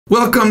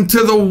Welcome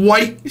to the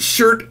white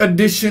shirt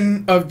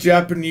edition of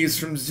Japanese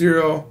from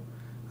Zero.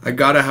 I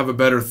gotta have a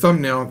better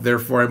thumbnail,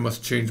 therefore I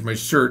must change my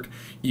shirt,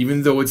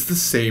 even though it's the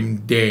same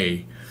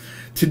day.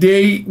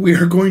 Today we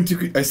are going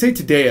to, I say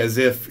today as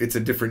if it's a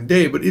different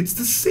day, but it's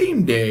the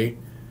same day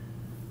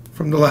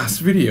from the last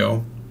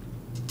video.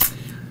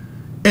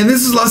 And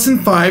this is lesson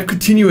 5,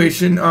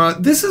 continuation.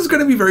 This is going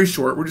to be very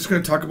short. We're just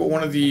going to talk about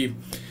one of the,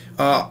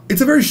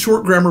 it's a very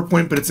short grammar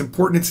point, but it's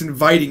important. It's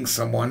inviting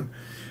someone.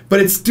 But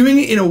it's doing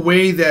it in a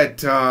way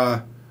that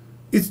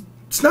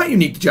it's not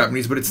unique to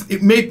Japanese, but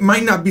it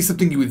might not be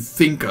something you would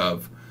think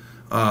of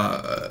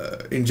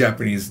in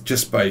Japanese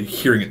just by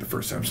hearing it the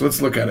first time. So let's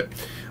look at it.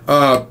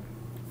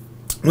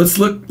 Let's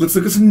look at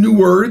some new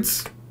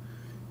words.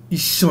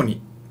 Ishoni,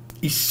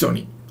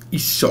 ishoni,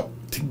 isho,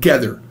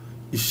 together.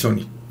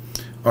 Ishoni.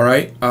 All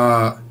right.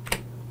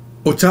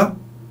 Ocha,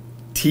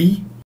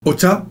 tea,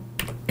 ocha,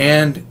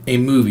 and a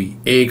movie.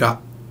 Eiga,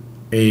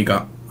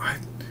 eiga. I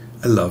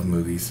love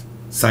movies.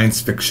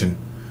 Science fiction.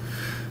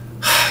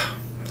 I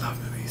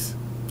love movies.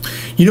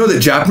 You know that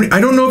Japanese, I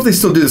don't know if they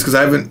still do this because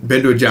I haven't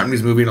been to a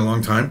Japanese movie in a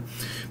long time,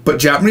 but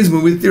Japanese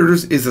movie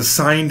theaters is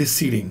assigned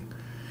seating.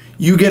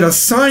 You get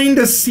assigned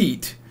a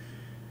seat.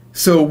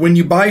 So when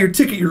you buy your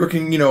ticket, you're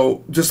looking, you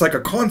know, just like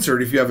a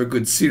concert if you have a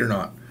good seat or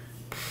not.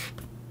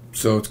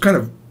 So it's kind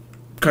of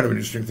an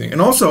interesting thing. And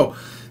also,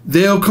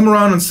 they'll come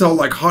around and sell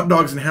like hot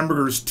dogs and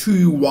hamburgers to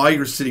you while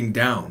you're sitting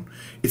down.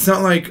 It's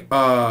not like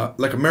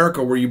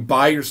America where you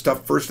buy your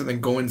stuff first and then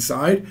go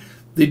inside.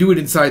 They do it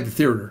inside the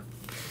theater.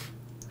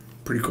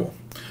 Pretty cool.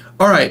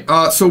 All right,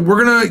 so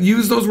we're going to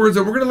use those words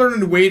and we're going to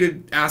learn a way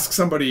to ask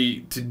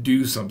somebody to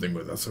do something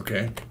with us,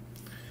 okay?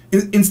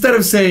 Instead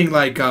of saying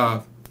like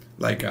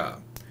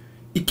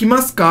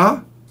ikimasu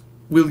ka?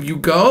 Will you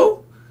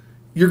go?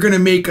 You're going to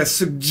make a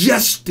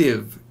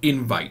suggestive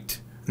invite.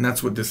 And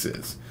that's what this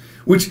is.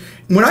 Which,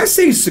 when I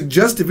say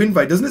suggestive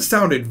invite, doesn't it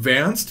sound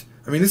advanced?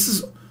 I mean, this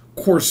is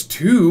course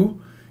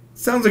 2. It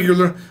sounds like you're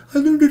learning. I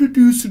learned how to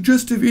do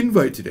suggestive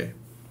invite today.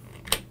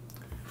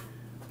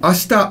 明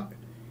日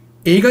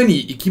映画に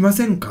行きま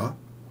せんか?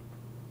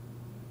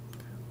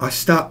 明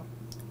日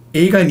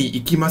映画に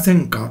行きませ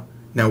んか?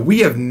 Now we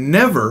have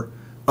never,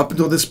 up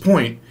until this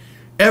point,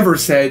 ever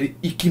said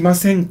行きま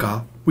せん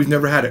か? We've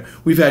never had it.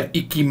 We've had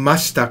行きま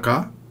した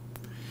か?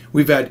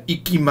 We've had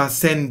行きま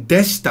せん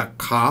でした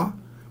か?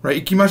 Right?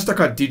 行きました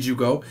か? Did you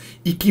go?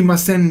 行きま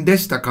せんで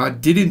したか?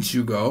 Didn't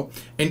you go?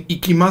 And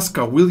行きます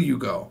か? Will you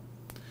go?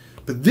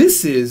 But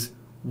this is,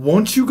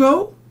 won't you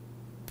go?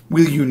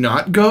 Will you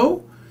not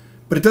go?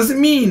 But it doesn't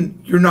mean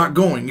you're not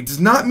going. It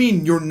does not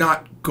mean you're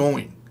not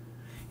going.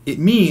 It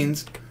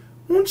means,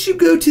 won't you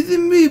go to the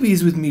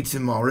movies with me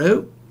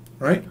tomorrow?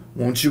 Right?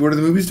 Won't you go to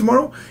the movies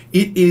tomorrow?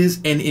 It is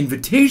an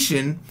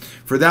invitation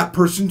for that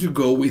person to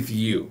go with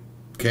you.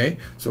 Okay?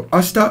 So,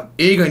 明日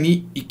映画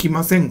に行き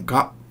ません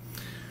か?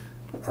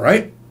 All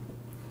right.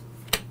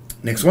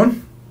 Next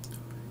one.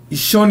 一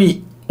緒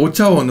にお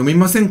茶を飲み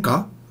ません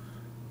か?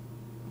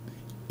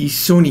 一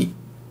緒に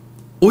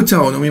お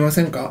茶を飲みま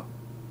せんか?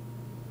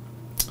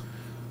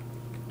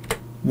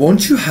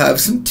 Won't you have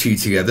some tea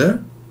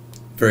together?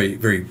 Very,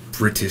 very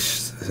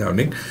British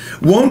sounding.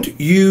 Won't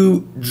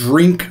you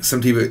drink some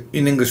tea? But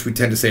in English, we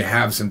tend to say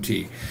have some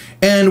tea.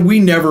 And we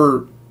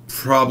never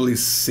probably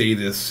say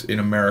this in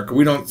America.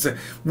 We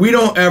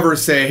don't ever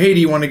say, hey, do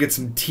you want to get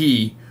some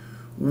tea?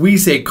 We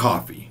say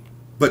coffee,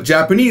 but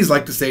Japanese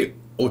like to say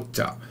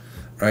ocha,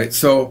 right?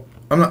 So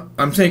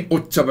I'm saying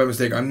ocha by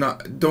mistake.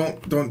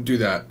 Don't do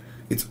that.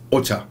 It's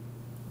ocha,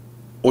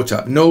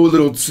 ocha. No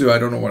little tsu. I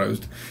don't know what I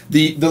was.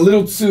 The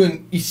little tsu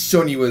in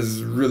ishoni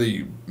was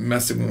really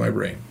messing with my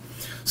brain.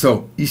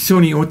 So 一緒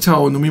にお茶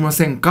を飲みま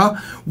せん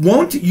か?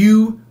 Won't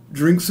you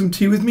drink some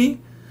tea with me?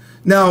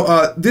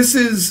 Now this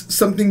is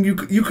something you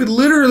could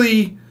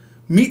literally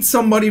meet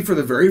somebody for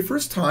the very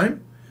first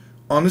time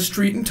on the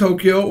street in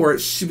Tokyo or at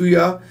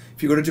Shibuya.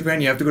 If you go to Japan,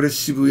 you have to go to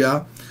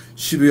Shibuya.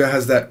 Shibuya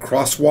has that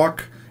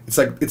crosswalk.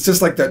 It's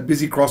just like that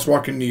busy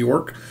crosswalk in New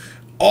York.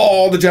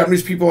 All the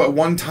Japanese people at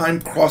one time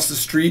cross the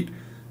street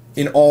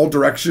in all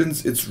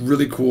directions. It's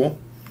really cool.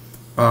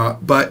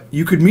 But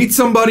you could meet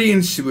somebody in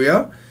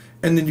Shibuya,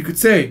 and then you could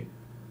say,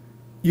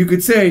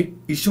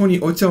 一緒に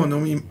お茶を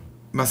飲み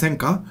ません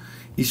か?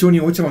 一緒に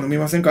お茶を飲み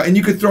ませんか? And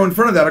you could throw in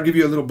front of that, I'll give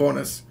you a little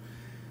bonus.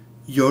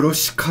 よろ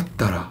しかっ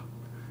たら.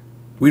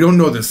 We don't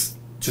know this.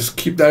 Just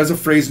keep that as a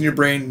phrase in your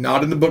brain,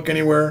 not in the book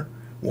anywhere.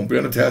 Won't be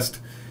on a test.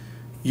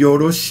 よ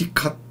ろし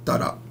かった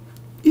ら.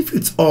 If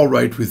it's all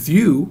right with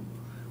you,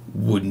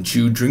 wouldn't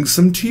you drink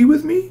some tea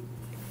with me?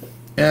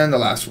 And the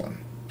last one.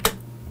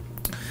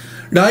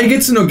 来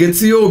月の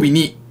月曜日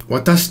に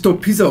私と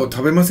ピザを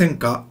食べません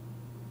か?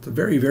 It's a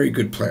very, very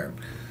good plan.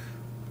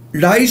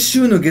 来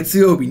週の月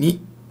曜日に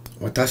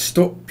私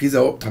とピ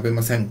ザを食べ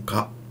ません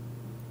か?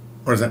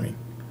 What does that mean?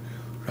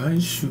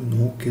 来週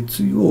の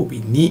月曜日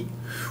に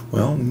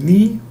Well,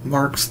 ni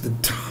marks the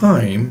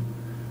time,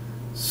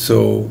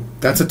 so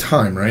that's a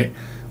time, right?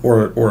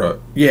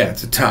 Yeah,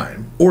 it's a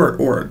time or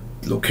a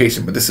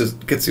location. But this is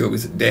getsuyobi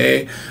is a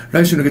day.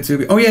 来週の月曜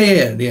日. Oh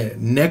yeah.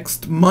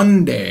 Next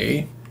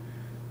Monday.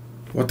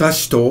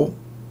 私と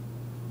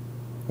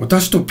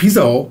ピ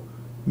ザを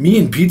me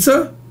and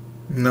pizza?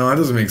 No, that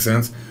doesn't make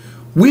sense.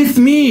 With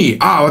me!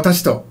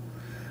 私と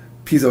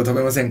ピザを食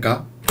べません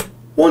か?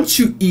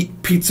 Won't you eat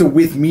pizza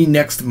with me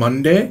next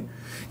Monday?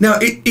 Now,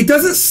 it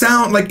doesn't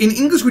sound like, in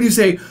English when you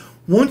say,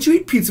 won't you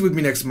eat pizza with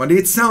me next Monday?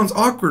 It sounds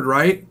awkward,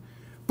 right?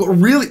 But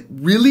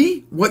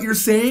really, what you're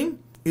saying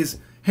is,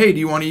 hey, do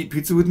you want to eat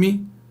pizza with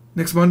me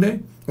next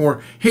Monday?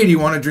 Or, hey, do you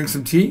want to drink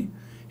some tea?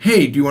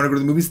 Hey, do you want to go to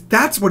the movies?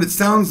 That's what it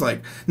sounds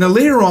like. Now,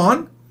 later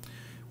on,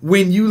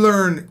 when you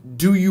learn,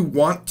 do you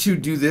want to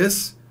do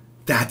this?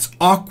 That's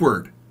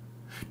awkward.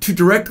 To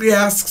directly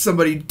ask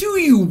somebody, do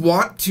you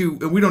want to,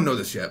 and we don't know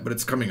this yet, but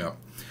it's coming up.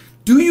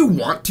 Do you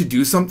want to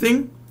do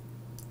something?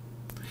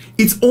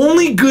 It's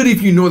only good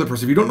if you know the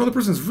person. If you don't know the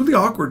person, it's really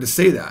awkward to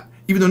say that.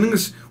 Even though in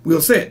English,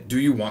 we'll say it. Do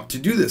you want to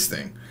do this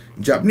thing?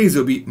 In Japanese,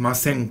 it'll be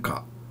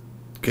masenka.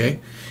 Okay?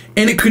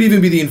 And it could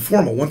even be the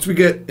informal. Once we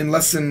get in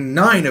lesson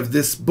 9 of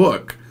this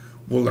book,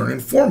 we'll learn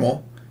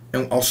informal,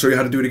 and I'll show you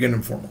how to do it again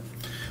informal.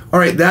 All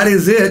right, that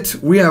is it.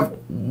 We have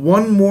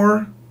one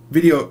more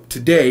video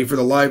today for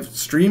the live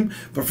stream.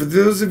 But for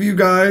those of you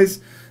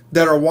guys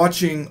that are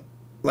watching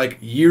like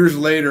years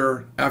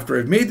later after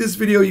I've made this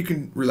video, you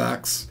can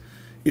relax.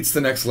 It's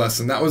the next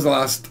lesson. That was the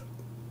last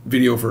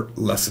video for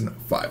lesson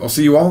 5. I'll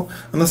see you all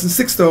on lesson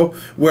 6 though,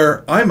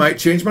 where I might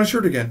change my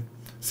shirt again.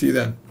 See you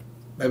then.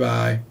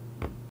 Bye-bye.